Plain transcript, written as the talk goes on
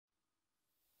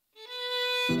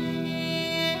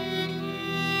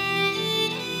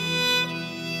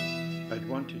I'd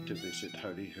wanted to visit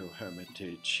Holy Hill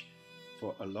Hermitage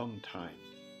for a long time,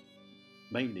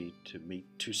 mainly to meet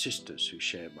two sisters who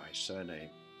share my surname.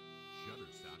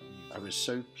 I was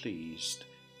so pleased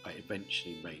I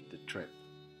eventually made the trip.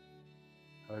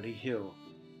 Holy Hill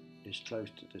is close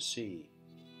to the sea.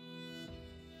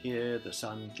 Here the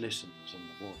sun glistens on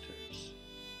the waters.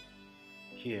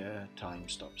 Here time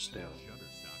stops still,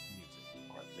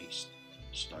 or at least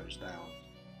slows down.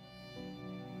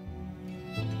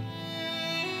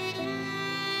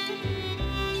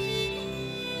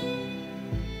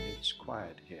 It's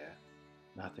quiet here,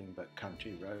 nothing but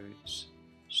country roads,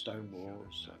 stone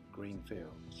walls and green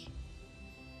fields.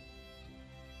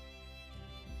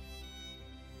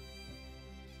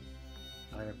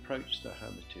 I approached the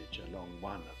Hermitage along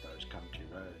one of those country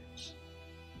roads.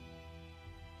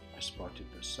 I spotted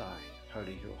the sign,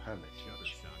 Holy Hill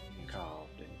Hermitage,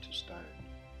 carved into stone.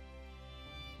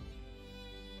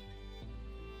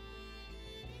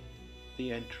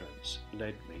 The entrance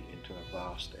led me into a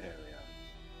vast area.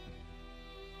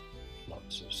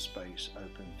 Lots of space,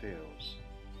 open fields,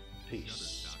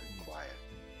 peace and quiet.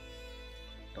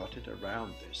 Dotted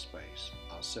around this space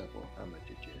are several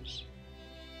hermitages,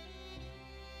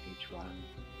 each one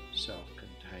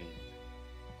self-contained.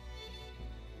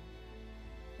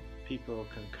 People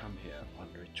can come here on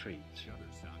retreat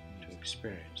to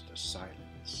experience the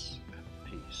silence and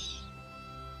peace.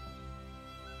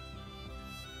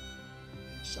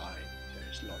 Inside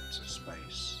there is lots of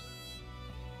space.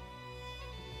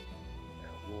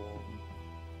 They're warm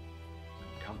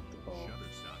and comfortable.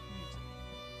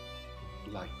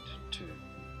 Light too.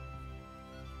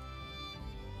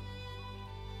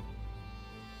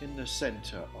 In the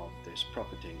centre of this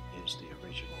property is the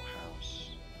original house.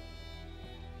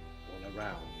 All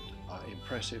around are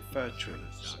impressive fir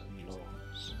trees and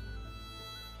lawns.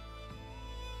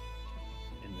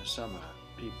 In the summer,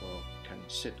 people can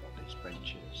sit on these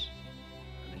benches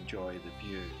and enjoy the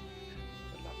view,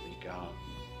 the lovely garden,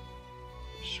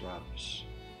 the shrubs.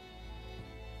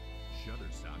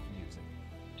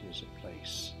 It is a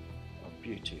place of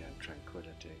beauty and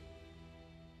tranquility.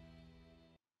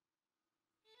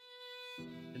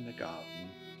 In the garden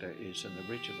there is an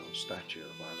original statue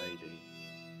of Our Lady.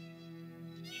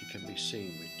 She can be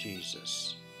seen with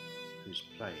Jesus, who's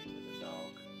playing with a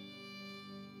dog.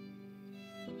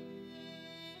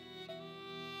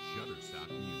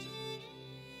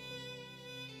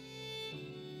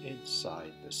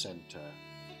 Inside the centre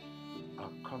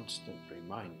are constant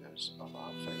reminders of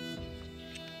our faith.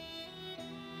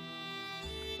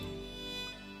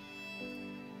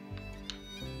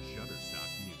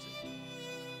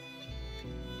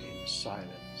 In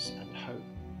silence and hope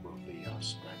will be our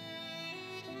strength.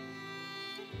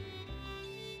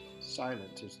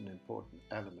 Silence is an important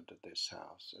element of this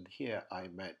house, and here I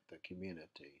met the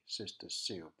community, Sisters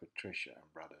Seal, Patricia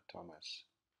and Brother Thomas.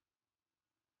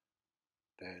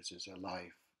 Theirs is a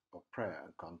life of prayer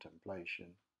and contemplation.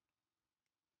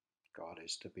 God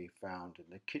is to be found in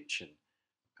the kitchen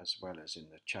as well as in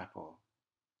the chapel,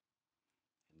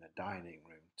 in the dining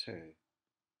room too.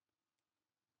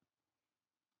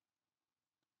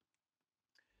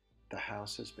 The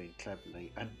house has been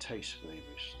cleverly and tastefully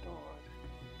restored.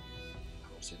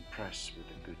 I was impressed with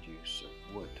the good use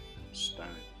of wood and stone.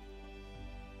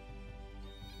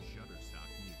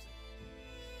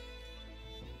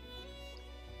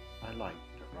 I like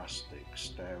the rustic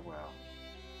stairwell.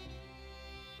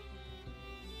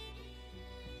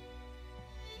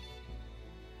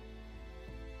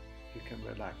 You can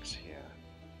relax here,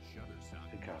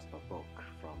 pick up a book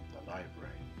from the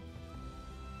library.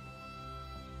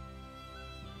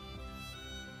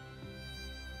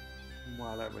 And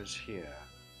while I was here,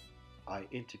 I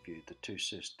interviewed the two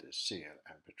sisters, Seal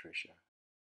and Patricia.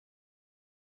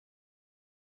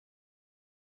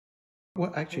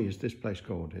 What actually is this place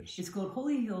called? It's called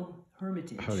Holy Hill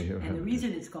Hermitage. Holy Hill and Hermitage. The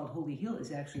reason it's called Holy Hill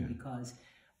is actually because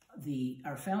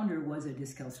our founder was a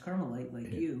Discalced Carmelite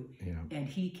like you, and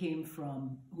he came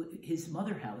from, his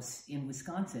mother house in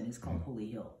Wisconsin is called Holy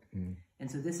Hill.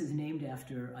 And so this is named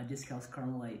after a Discalced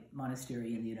Carmelite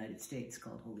monastery in the United States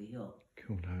called Holy Hill.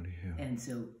 Called Holy Hill. And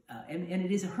so, and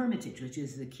it is a hermitage, which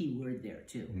is the key word there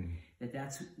too.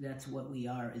 That's what we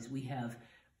are, is we have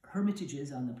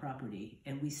hermitages on the property,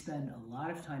 and we spend a lot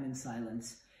of time in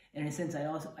silence. And in a sense, I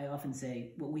often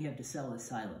say what we have to sell is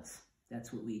silence.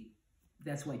 That's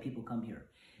why people come here,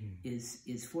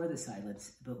 is for the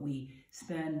silence. But we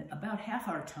spend about half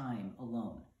our time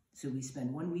alone. So we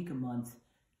spend 1 week a month,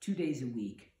 2 days a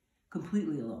week,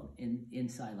 completely alone in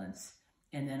silence.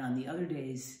 And then on the other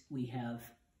days, we have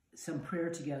some prayer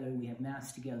together, we have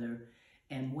Mass together,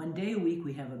 and one day a week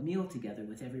we have a meal together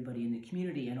with everybody in the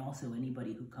community and also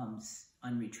anybody who comes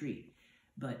on retreat.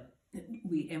 But what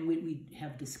we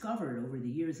have discovered over the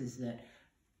years is that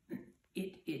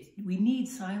we need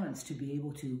silence to be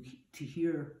able to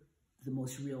hear the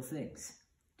most real things,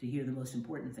 to hear the most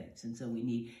important things, and so we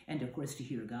need, and of course to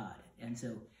hear God. And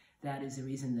so that is the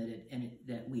reason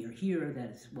that we are here.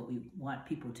 That is what we want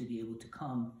people to be able to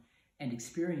come and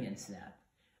experience that.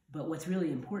 But what's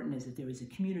really important is that there is a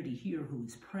community here who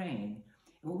is praying.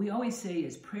 And what we always say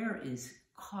is prayer is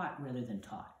caught rather than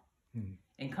taught. Mm.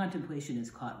 And contemplation is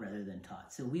caught rather than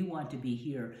taught. So we want to be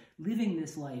here living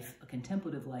this life, a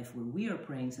contemplative life, where we are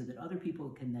praying so that other people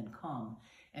can then come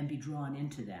and be drawn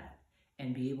into that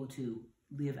and be able to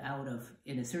live out of,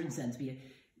 in a certain sense,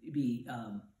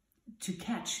 to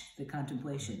catch the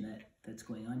contemplation that's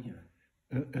going on here.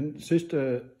 And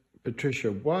Sister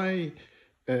Patricia, why,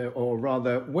 or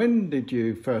rather, when did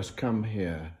you first come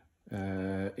here,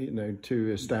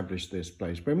 to establish this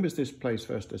place? When was this place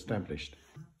first established?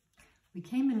 We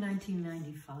came in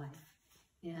 1995,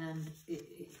 and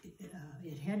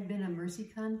it had been a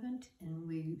mercy convent, and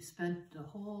we spent the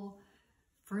whole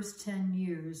first 10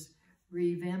 years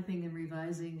revamping and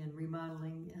revising and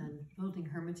remodeling and building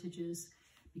hermitages,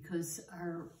 because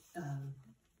our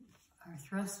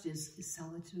thrust is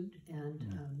solitude and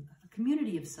a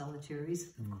community of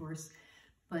solitaries, of course,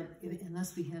 but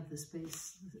unless we have the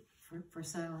space for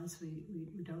silence,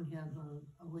 we don't have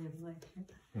a way of life.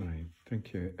 Right,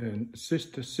 thank you. And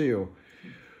Sister Seal,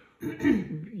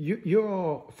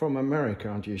 you're from America,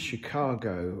 aren't you?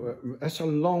 Chicago. That's a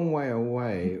long way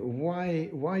away.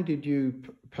 Why did you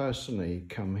personally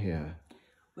come here?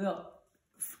 Well,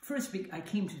 first I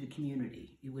came to the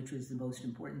community, which was the most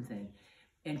important thing.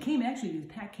 And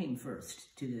Pat came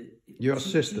first to the... Your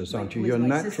sisters, aren't you? Your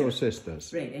natural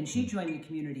sisters. Right, and she joined the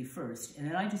community first, and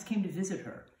then I just came to visit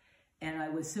her. And I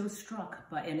was so struck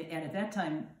by, and at that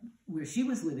time, where she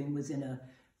was living was in a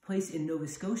place in Nova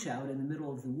Scotia out in the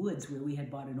middle of the woods where we had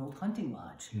bought an old hunting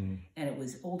lodge. And it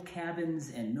was old cabins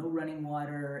and no running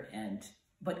water,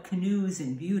 but canoes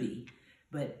and beauty.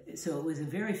 So it was a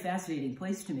very fascinating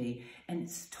place to me, and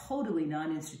it's totally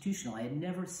non-institutional. I had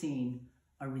never seen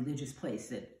a religious place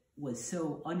that was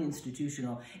so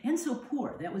uninstitutional and so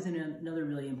poor. That was another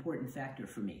really important factor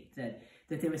for me, that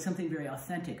there was something very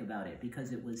authentic about it,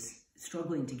 because it was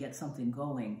struggling to get something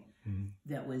going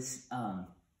that was,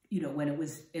 when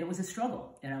it was a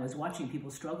struggle, and I was watching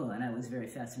people struggle, and I was very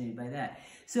fascinated by that.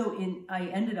 So I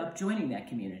ended up joining that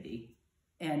community,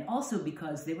 and also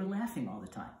because they were laughing all the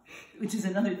time, which is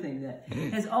another thing that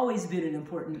has always been an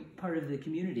important part of the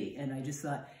community. And I just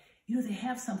thought, they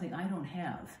have something I don't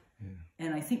have,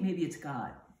 and I think maybe it's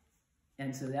God.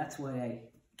 And so that's why I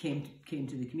came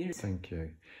to the community. Thank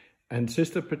you. And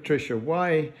Sister Patricia,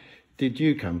 why did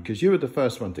you come? Because you were the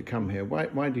first one to come here.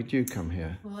 Why did you come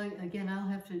here? Well, again, I'll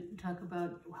have to talk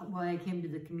about why I came to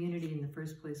the community in the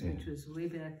first place, which was way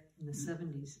back in the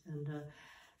 70s.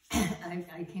 And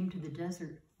I came to the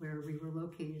desert where we were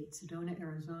located, Sedona,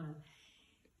 Arizona.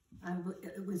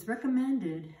 It was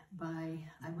recommended by,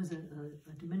 I was a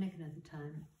Dominican at the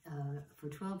time for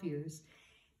 12 years,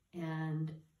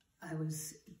 and I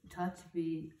was taught to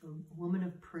be a woman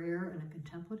of prayer and a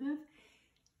contemplative,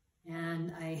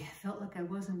 and I felt like I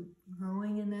wasn't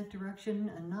growing in that direction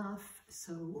enough,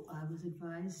 so I was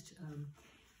advised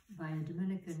by a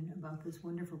Dominican about this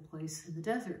wonderful place in the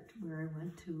desert where I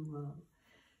went to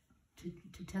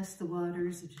test the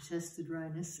waters, to test the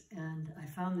dryness, and I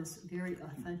found this very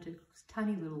authentic,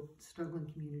 tiny little struggling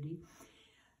community.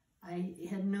 I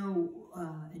had no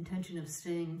intention of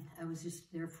staying. I was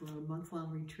just there for a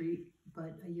month-long retreat,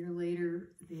 but a year later,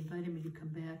 they invited me to come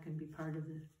back and be part of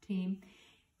the team,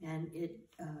 and it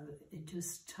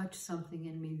just touched something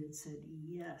in me that said,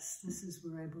 yes, this is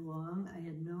where I belong. I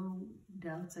had no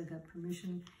doubts. I got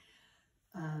permission,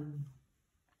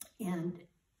 and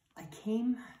I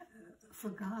came for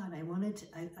God. I wanted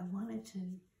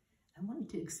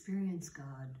to experience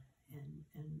God,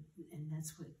 and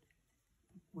that's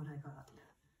what I got.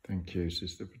 Thank you,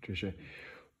 Sister Patricia.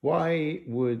 Why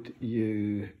would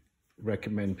you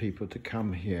recommend people to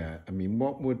come here? I mean,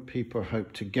 what would people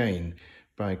hope to gain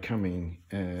by coming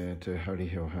to Holy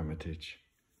Hill Hermitage?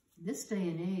 This day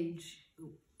and age,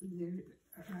 there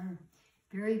are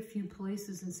very few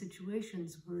places and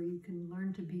situations where you can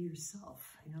learn to be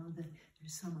yourself.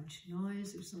 There's so much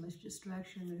noise, there's so much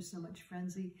distraction, there's so much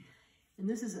frenzy. And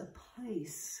this is a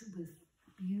place with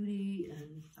beauty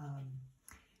and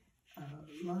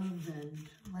love and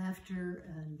laughter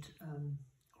and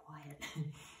quiet.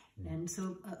 And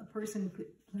so a person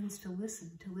learns to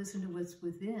listen to what's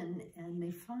within, and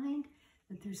they find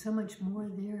that there's so much more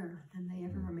there than they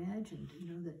ever imagined. You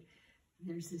know, that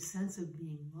there's this sense of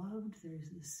being loved, there's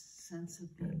this sense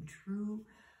of being true.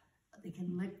 They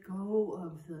can let go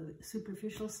of the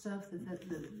superficial stuff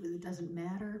that doesn't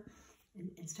matter,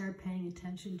 and start paying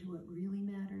attention to what really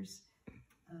matters.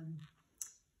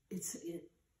 It's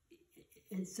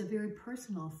a very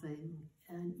personal thing,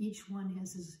 and each one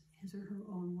has his or her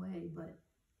own way, but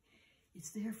it's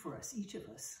there for us, each of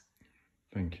us.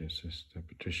 Thank you, Sister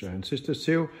Patricia. And Sister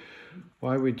Seal,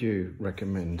 why would you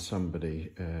recommend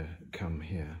somebody come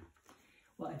here?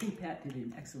 Well, I think Pat did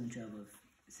an excellent job of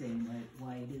saying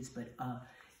why it is, but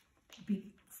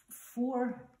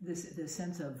for this, the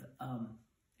sense of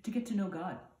to get to know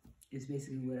God is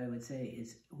basically what I would say.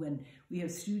 Is when we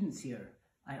have students here,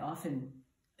 I often,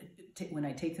 when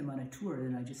I take them on a tour,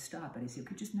 then I just stop and I say,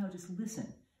 okay, just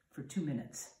listen for 2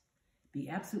 minutes. Be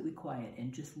absolutely quiet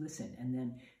and just listen, and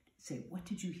then say, what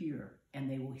did you hear? And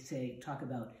they will talk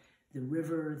about the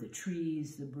river, the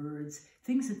trees, the birds,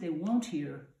 things that they won't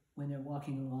hear when they're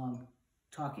walking along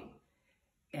talking.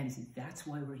 And that's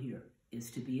why we're here, is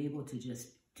to be able to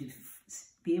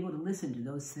be able to listen to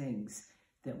those things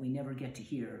that we never get to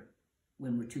hear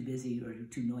when we're too busy or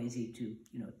too noisy, too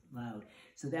loud.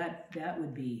 So that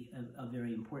would be a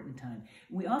very important time.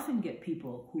 We often get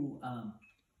people who,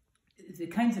 the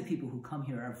kinds of people who come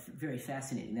here are very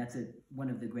fascinating. That's one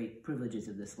of the great privileges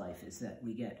of this life, is that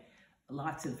we get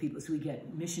lots of people. So we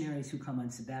get missionaries who come on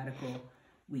sabbatical.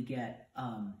 We get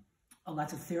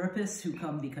lots of therapists who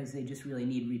come because they just really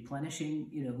need replenishing.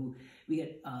 Who we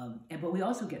get, but we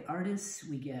also get artists.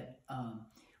 We get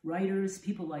writers,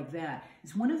 people like that.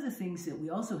 It's one of the things that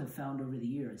we also have found over the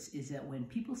years, is that when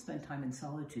people spend time in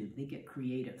solitude, they get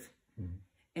creative. Mm-hmm.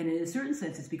 And in a certain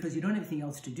sense, it's because you don't have anything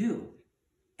else to do.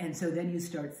 And so then you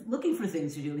start looking for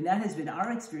things to do. And that has been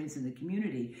our experience in the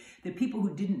community, that people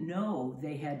who didn't know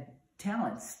they had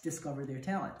talents discover their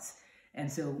talents.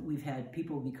 And so we've had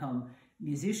people become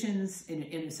musicians,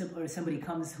 or somebody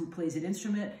comes who plays an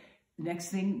instrument. Next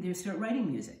thing, they start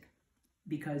writing music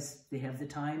because they have the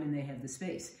time and they have the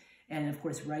space. And of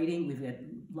course, writing, we've had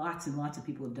lots and lots of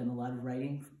people have done a lot of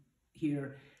writing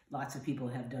here. Lots of people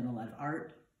have done a lot of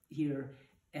art here.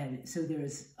 And so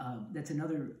there's, that's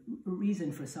another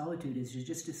reason for solitude, is to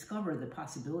just discover the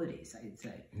possibilities, I'd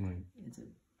say. Right.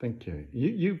 Thank you.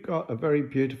 You've got a very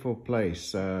beautiful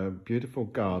place, beautiful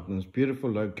gardens,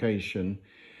 beautiful location.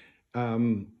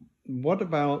 What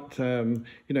about,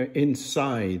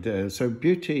 inside? So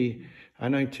beauty, I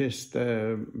noticed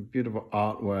beautiful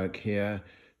artwork here,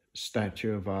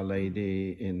 statue of Our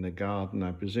Lady in the garden.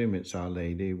 I presume it's Our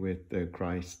Lady with the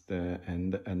Christ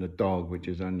and a dog, which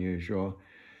is unusual.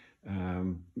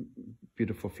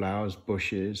 Beautiful flowers,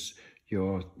 bushes.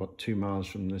 You're 2 miles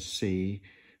from the sea.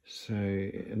 So,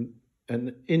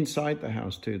 and inside the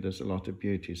house too, there's a lot of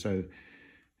beauty. So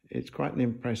it's quite an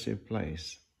impressive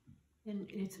place. And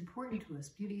it's important to us.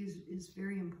 Beauty is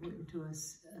very important to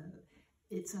us.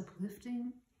 It's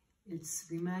uplifting. It's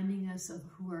reminding us of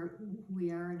who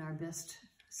we are in our best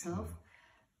self.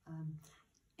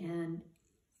 And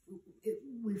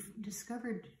we've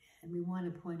discovered, and we want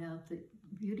to point out, that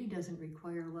beauty doesn't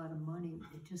require a lot of money.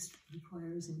 It just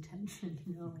requires intention,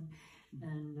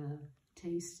 and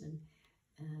taste,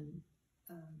 and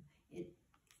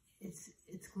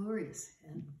it's glorious.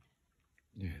 And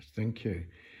yes, thank you.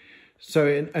 So,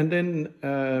 and then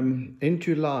in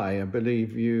July, I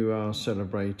believe you are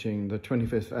celebrating the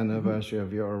 25th anniversary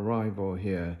of your arrival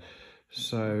here.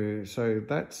 So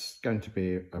that's going to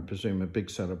be, I presume, a big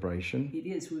celebration. It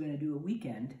is. We're going to do a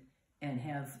weekend and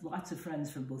have lots of friends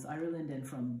from both Ireland and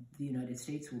from the United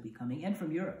States will be coming, and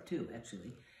from Europe too,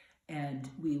 actually. And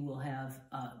we will have,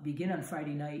 begin on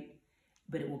Friday night,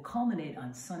 but it will culminate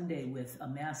on Sunday with a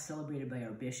Mass celebrated by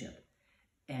our bishop.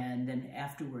 And then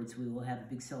afterwards, we will have a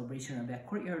big celebration in our back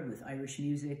courtyard with Irish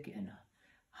music and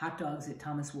hot dogs that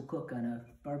Thomas will cook on a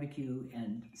barbecue.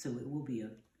 And so it will be a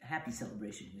happy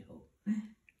celebration, we hope.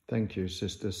 Thank you,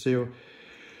 Sister Seal.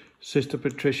 Sister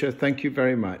Patricia, thank you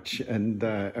very much. And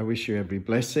I wish you every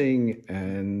blessing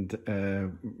and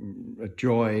a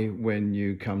joy when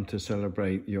you come to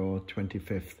celebrate your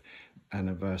 25th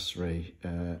anniversary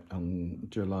on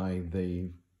July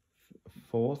the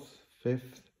 4th,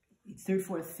 5th? 3rd,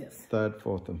 4th, 5th. 3rd,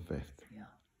 4th, and 5th. Yeah.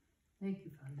 Thank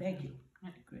you, Father. Thank you.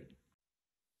 Great.